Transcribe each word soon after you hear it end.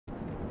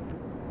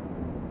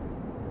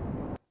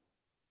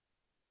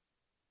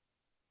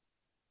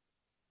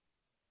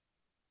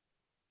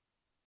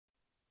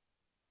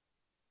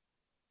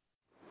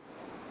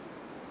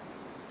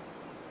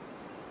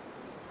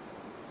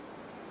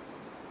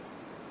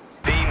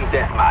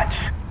deathmatch.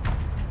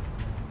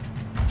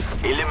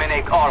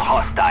 Eliminate all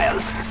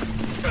hostiles.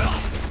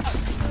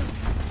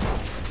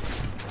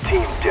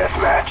 Team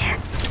deathmatch.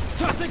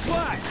 Tossing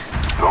flag!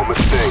 No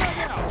mistakes.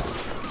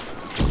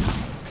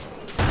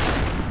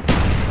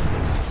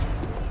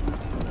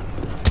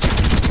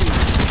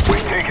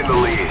 We've taken the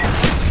lead.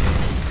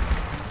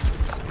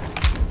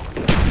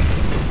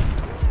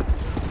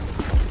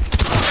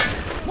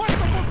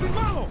 ¡Muerto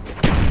confirmado!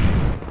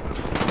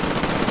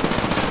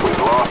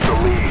 We've lost the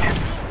lead.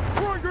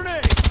 Throwing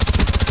grenade!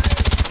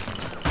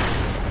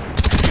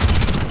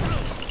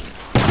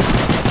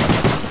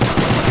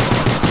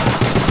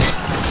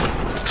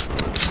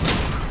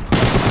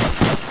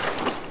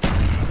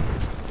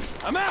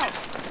 I'm out!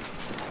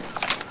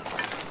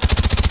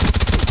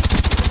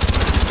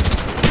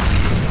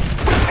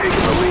 We've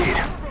taken the lead.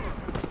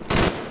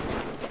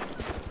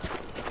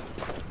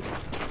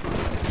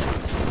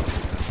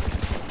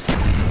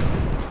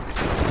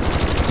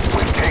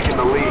 We've taken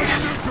the lead.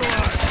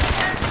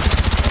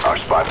 Our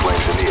spy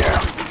plane's in the air.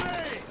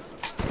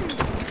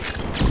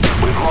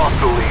 We've lost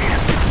the lead.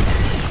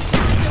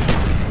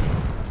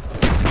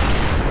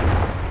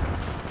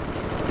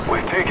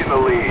 We've taken the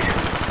lead.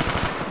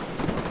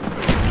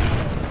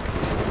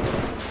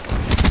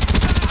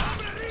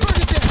 Turn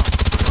it down!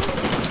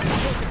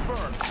 Kill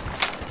confirmed.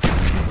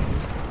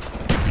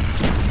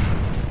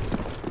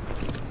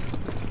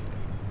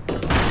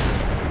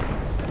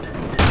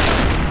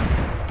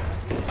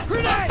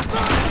 Grenade!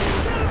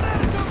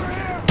 Cinematic over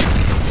here!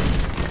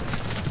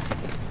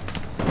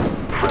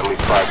 Friendly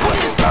spy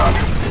plane inbound.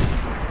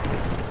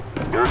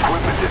 Your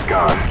equipment is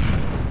gone.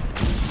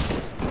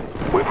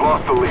 We've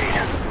lost the lead.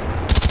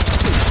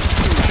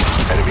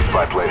 Enemy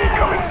spy plane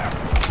incoming.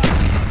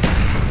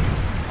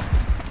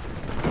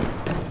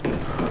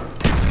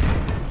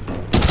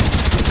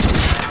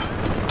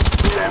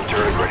 SAM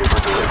turret ready for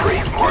delivery.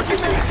 Mark the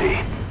DC.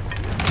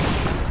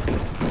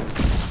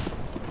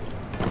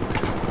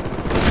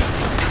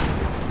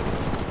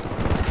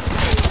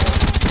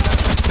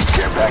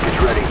 Care package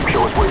ready.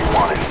 Show us where you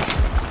want it.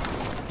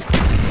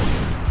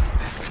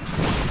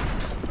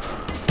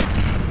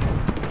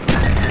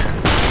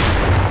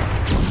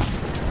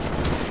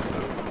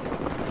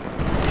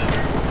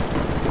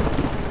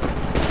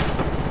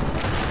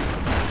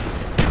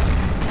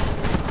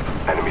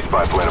 Enemy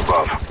spy plane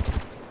above.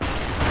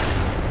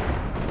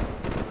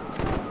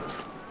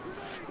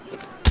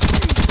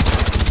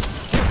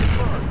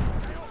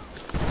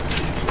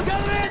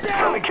 Got a man down!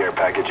 Friendly care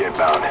package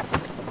inbound.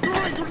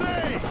 Throwing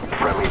grenade!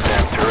 Friendly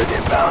SAM turret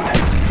inbound.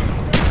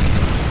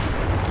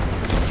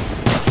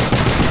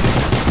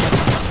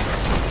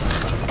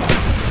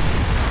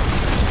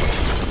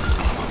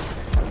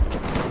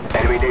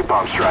 Enemy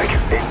napalm strike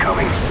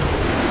incoming.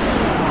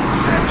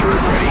 SAM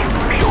turret ready.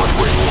 Show us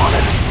where you want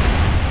it.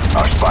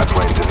 Our spy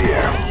plane's in the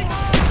air.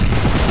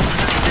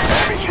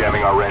 Enemy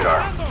jamming our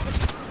radar.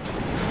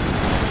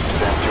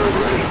 SAM turret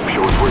ready.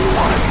 Show us where you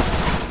want it.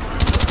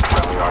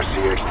 Friendly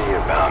RCXD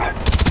inbound.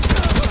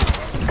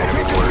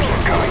 Enemy mortars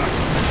incoming.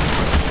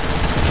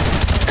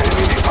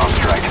 Enemy napalm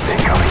strike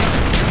incoming.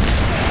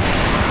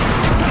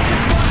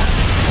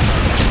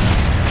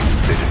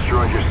 They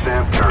destroyed your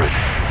SAM turret.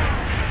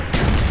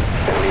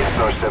 Enemy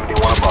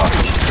SR-71 above.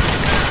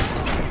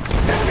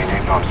 Enemy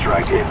napalm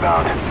strike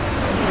inbound.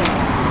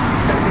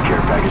 Enemy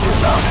care package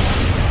inbound.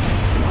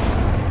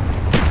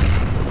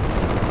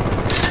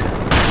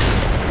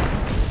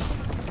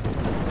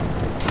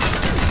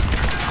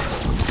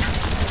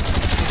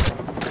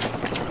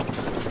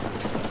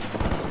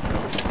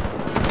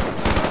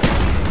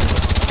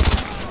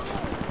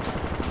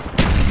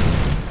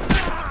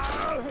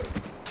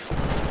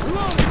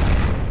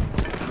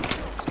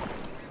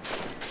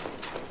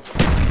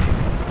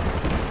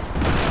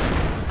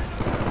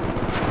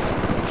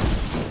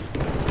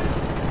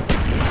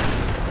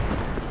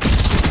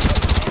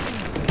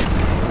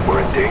 We're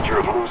in danger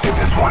of losing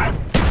this one.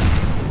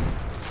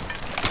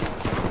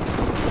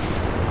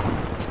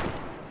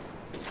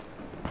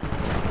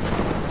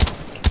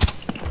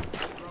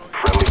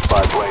 Friendly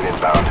spy plane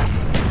inbound.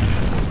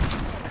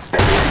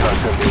 Enemy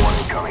SR-71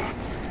 incoming.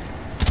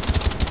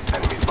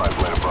 Enemy spy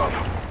plane above.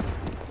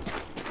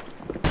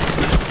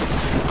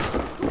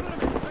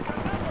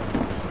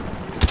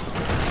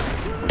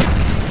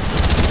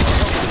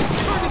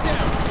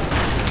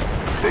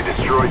 They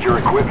destroyed your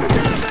equipment.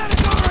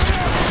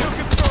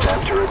 SAM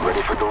turret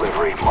ready for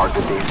delivery. Mark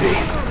the DC.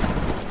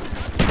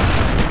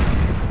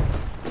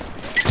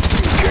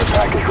 Care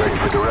package ready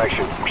for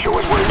direction. Show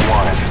us where you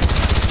want it.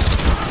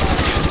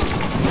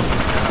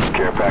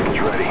 Care package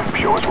ready.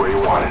 Show us where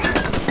you want it.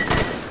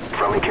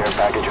 Friendly care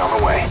package on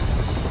the way.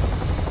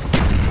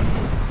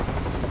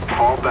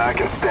 Fall back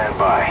and stand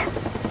by.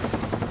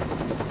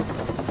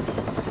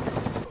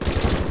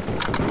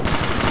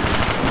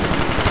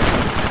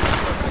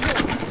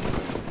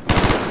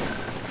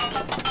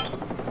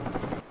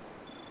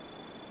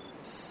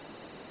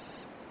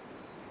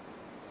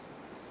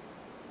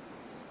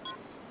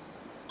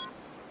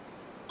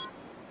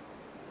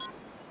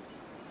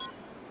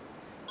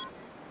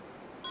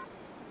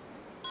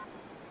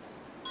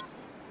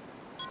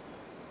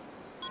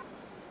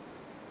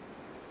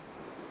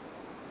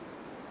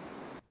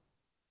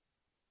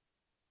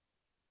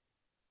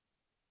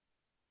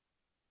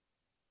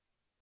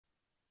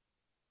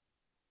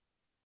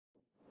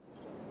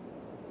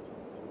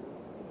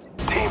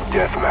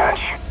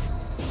 Deathmatch.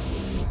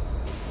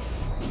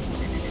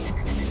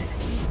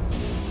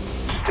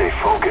 Stay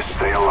focused,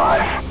 stay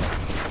alive.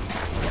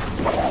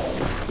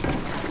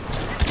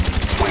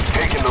 We've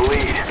taken the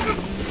lead.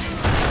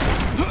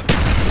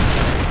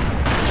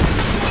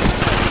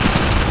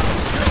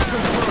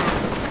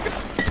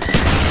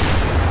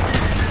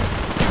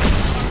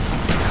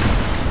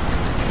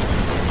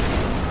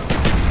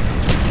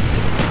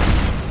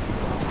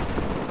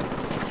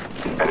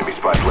 Enemy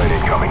spy plane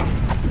incoming.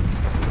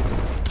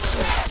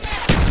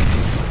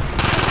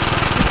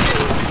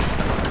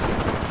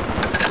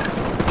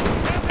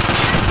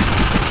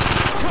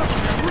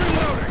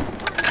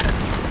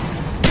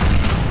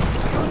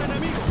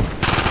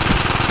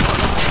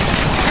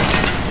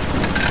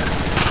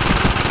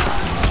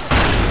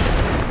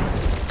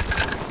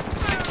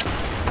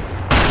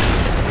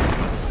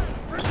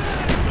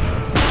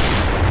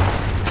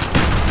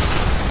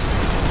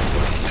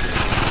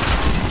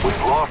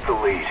 We've lost the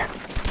lead.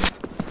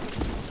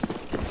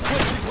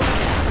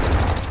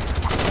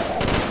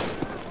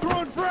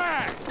 Throwing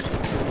frag!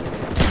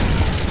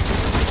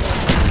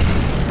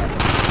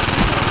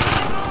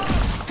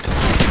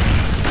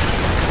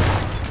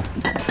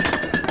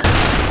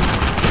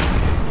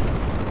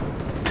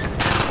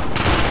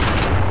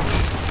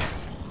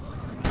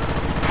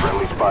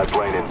 Friendly spy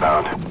plane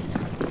inbound.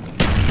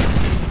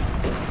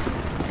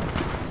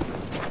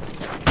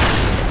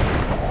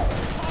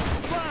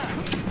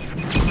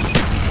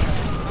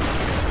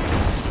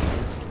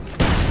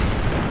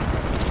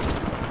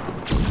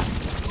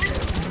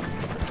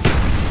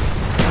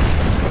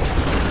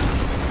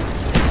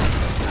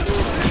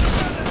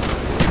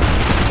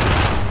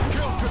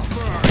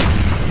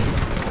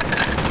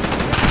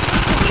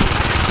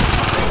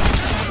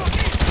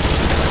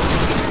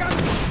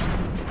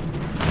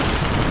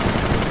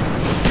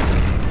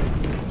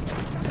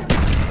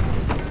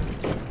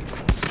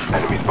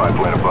 Enemy spy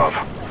plane above.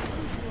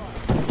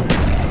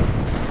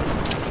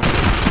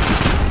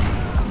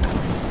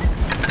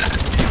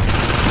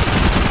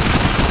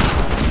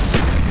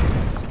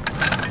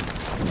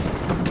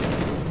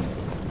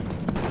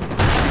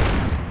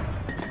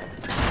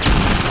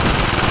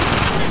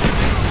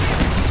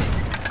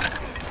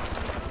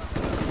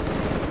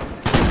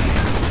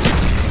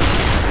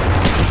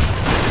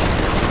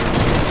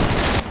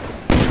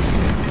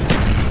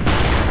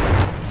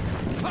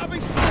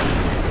 Popping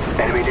smoke!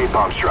 Enemy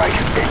napalm strike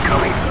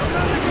incoming.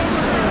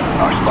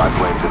 Our spy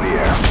plane's in the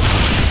air.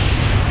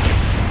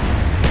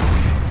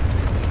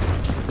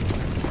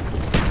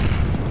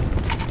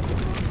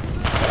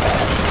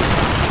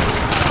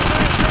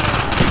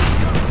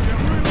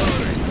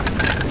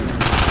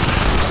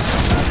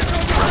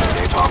 Friendly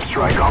napalm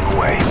strike on the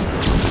way.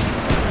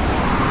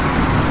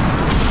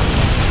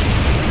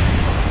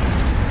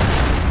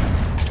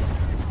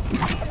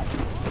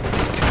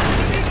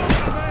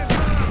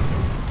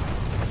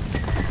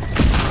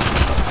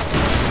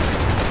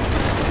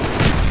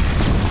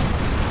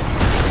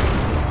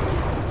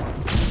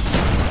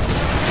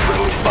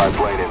 Spy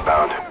plane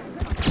inbound.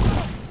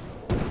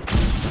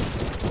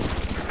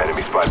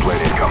 Enemy spy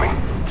plane incoming.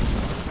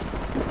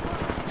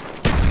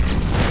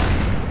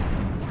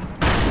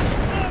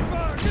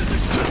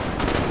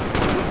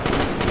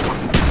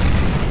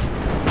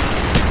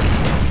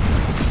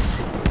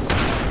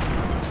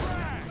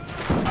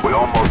 We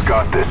almost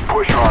got this.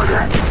 Push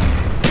harder.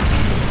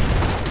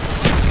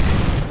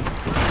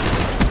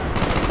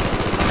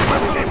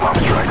 Friendly napalm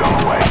strike on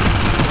the way.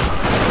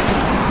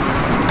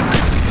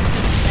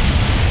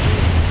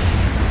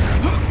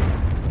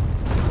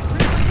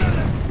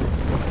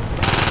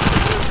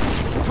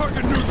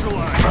 Target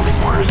neutralized! Friendly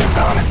mortars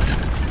inbound.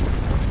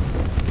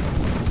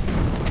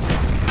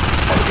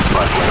 Enemy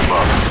spy plane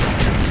above.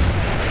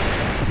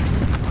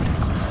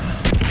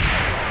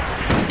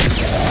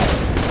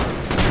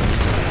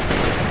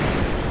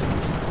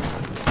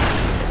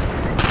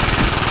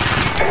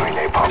 Enemy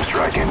napalm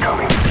strike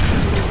incoming.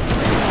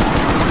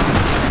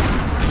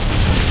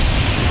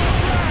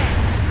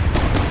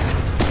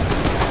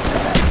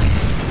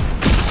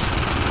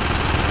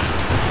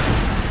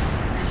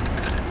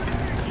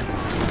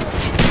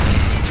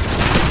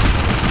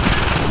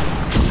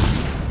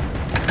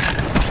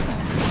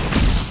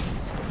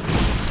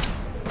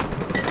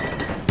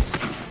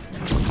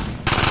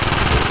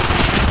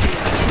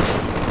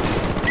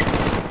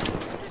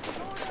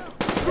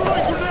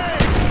 Throwing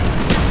grenade!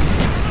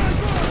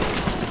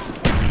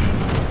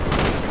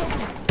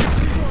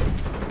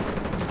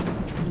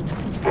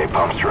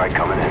 Napalm strike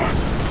coming in.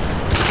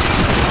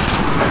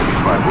 Enemy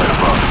spy plane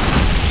above.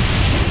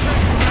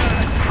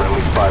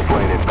 Friendly spy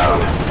plane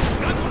inbound.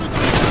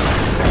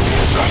 Enemy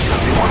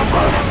SR-71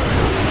 above.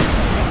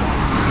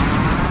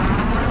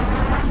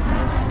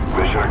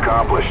 Mission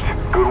accomplished.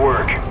 Good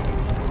work.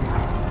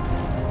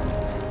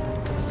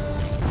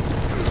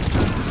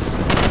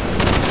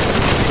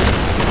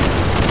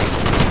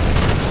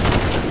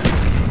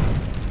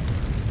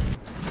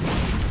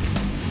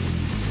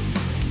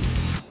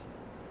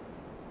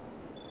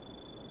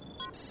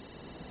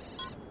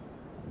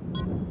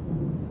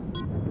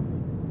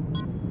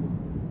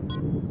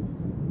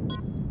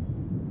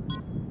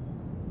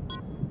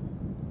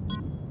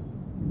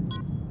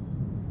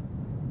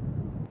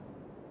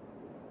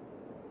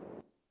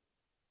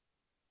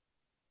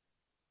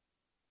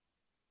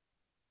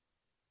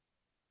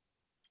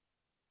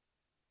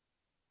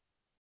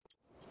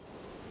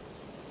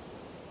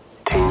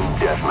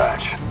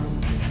 deathmatch.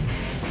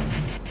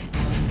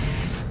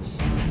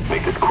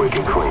 Make this quick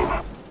and clean.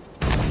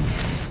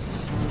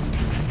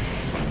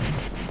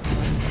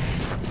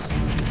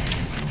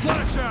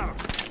 Flash out!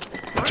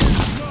 I need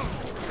smoke!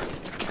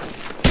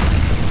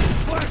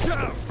 Flash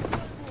out!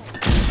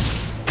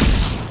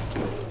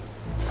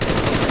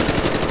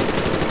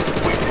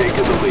 We've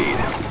taken the lead.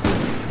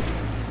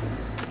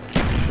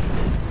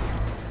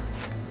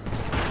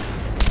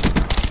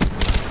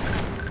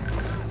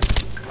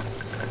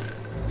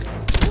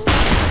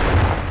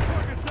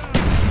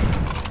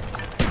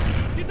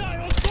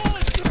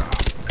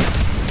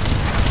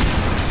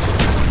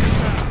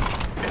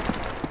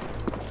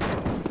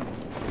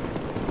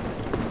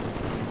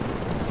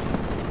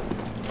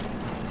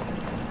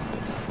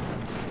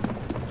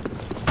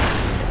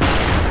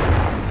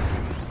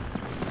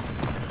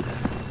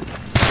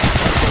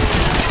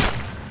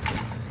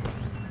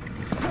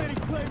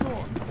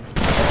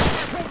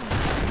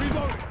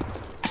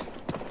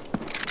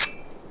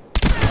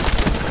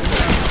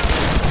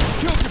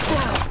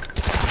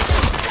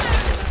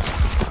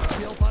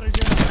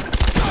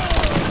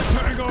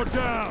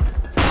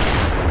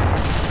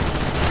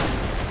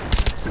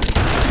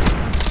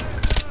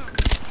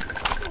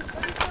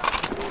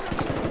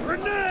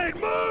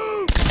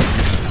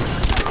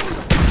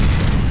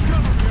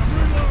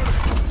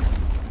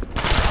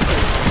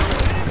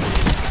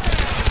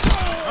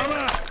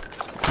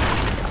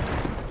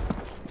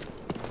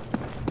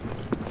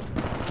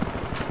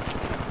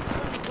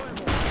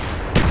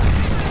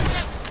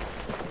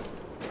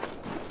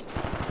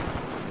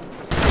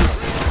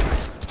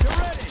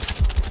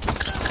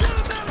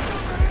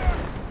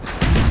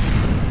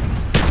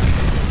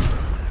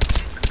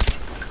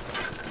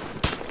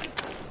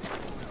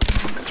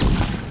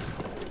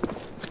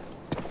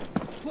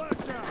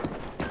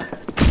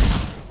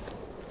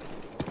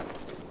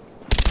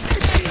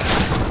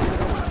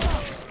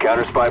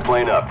 Counter spy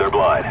plane up, they're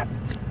blind.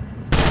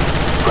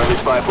 Friendly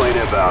spy plane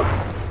inbound.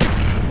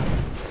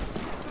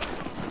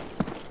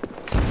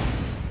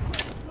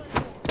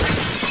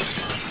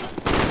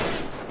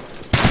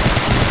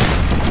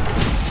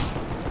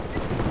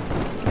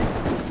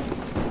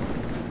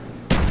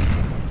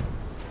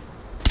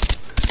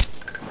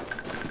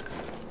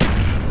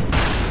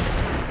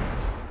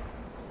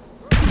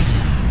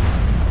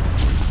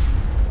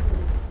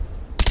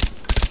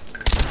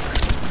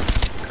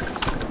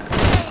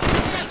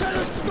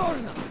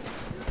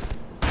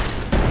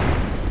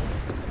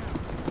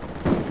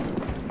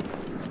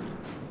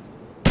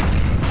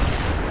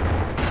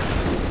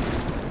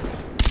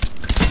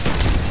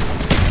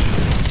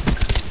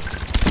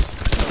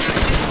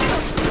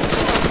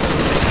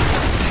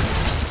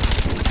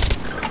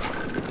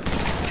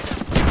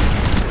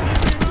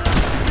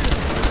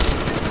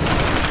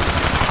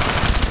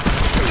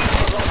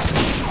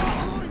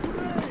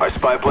 Our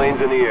spy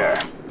plane's in the air.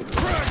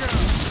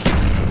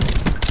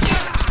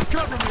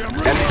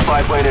 Enemy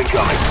spy plane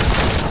incoming.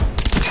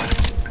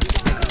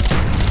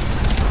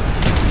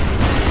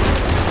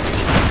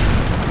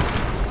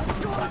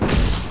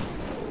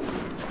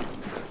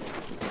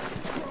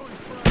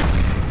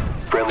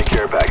 Friendly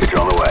care package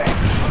on the way.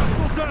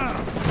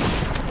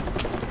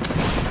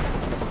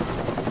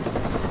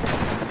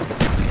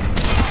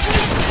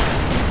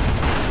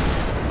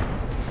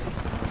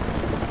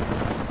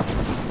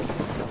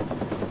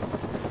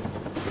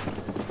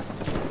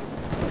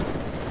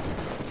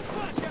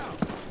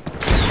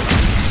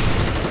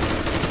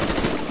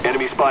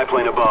 Enemy spy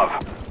plane above.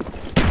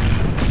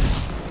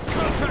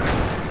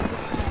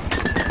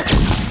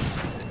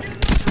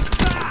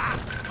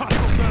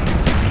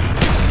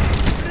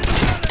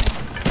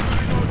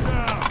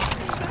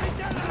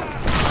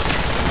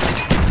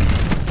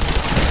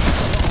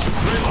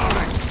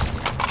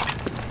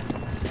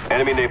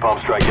 Enemy napalm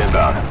strike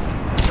inbound.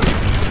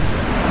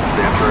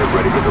 SAM turret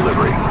ready for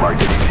delivery. Mark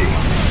the DC.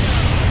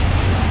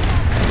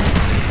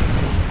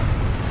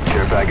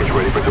 Care package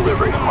ready for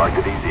delivery. Mark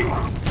the DC.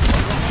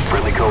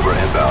 Friendly Cobra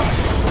inbound.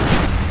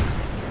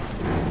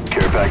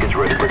 Care package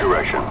ready for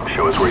direction.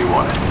 Show us where you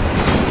want it.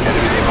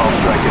 Enemy napalm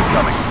strike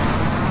incoming.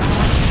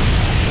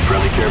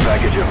 Friendly care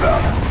package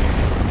inbound.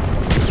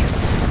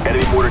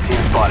 Enemy mortar team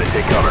spotted.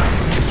 Take cover.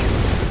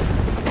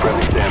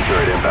 Friendly SAM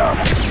turret inbound.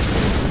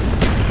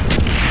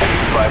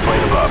 Enemy spy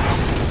plane above.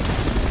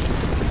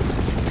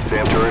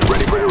 SAM turret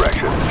ready for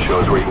direction. Show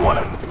us where you want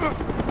it.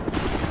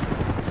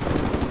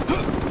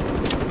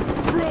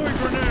 Throwing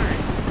grenade!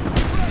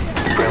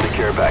 Friendly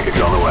care package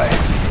on the way.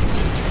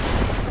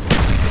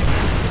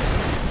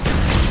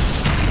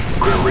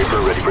 Grim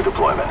Reaper ready for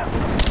deployment.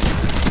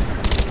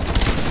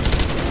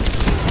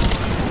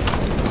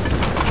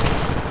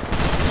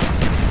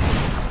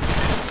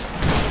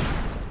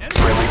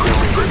 Friendly Grim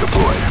Reaper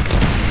deployed.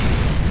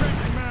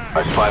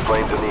 Our spy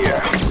plane's in the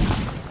air.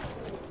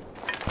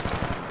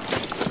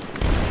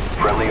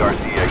 Friendly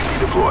RCXD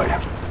deployed.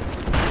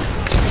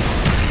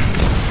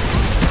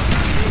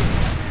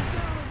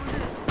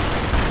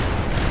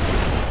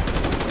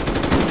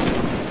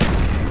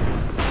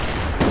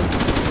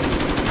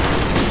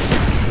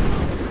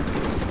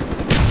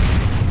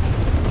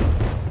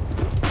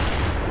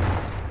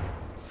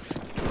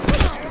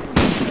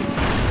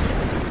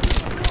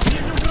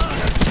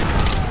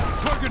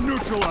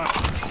 neutralized.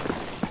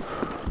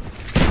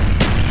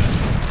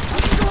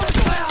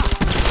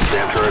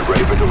 SAM turret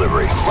ready for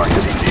delivery. Mark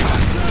the DC.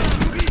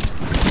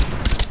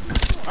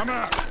 I'm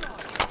out.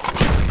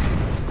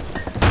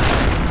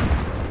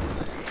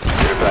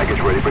 Care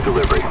package ready for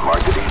delivery. Mark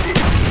the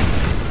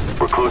DC.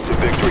 We're close to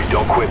victory.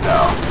 Don't quit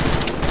now.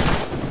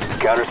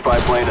 Counter spy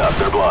plane up.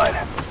 They're blind.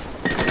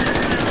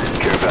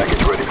 Care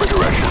package ready for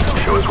direction.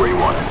 Show us where you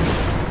want it.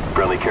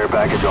 Friendly care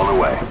package on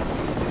the way.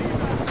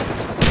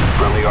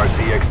 Friendly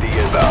RCXD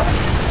inbound.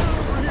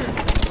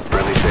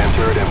 Friendly SAM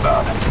turret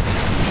inbound.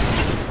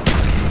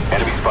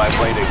 Enemy spy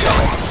plane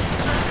incoming.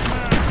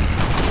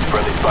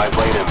 Friendly spy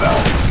plane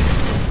inbound.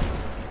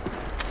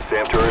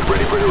 SAM turret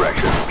ready for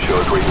direction. Show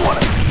us where you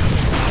want it.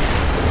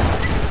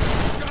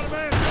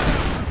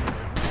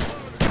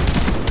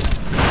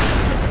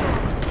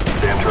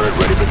 SAM turret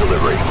ready for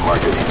delivery.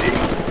 Mark the DC.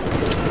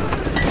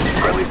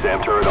 Friendly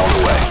SAM turret on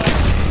the way.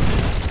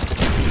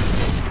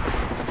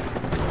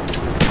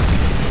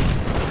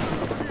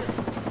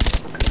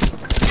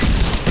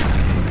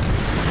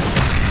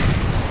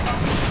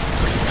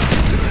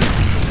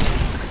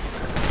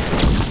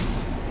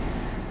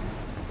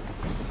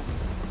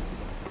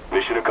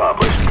 Mission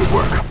accomplished.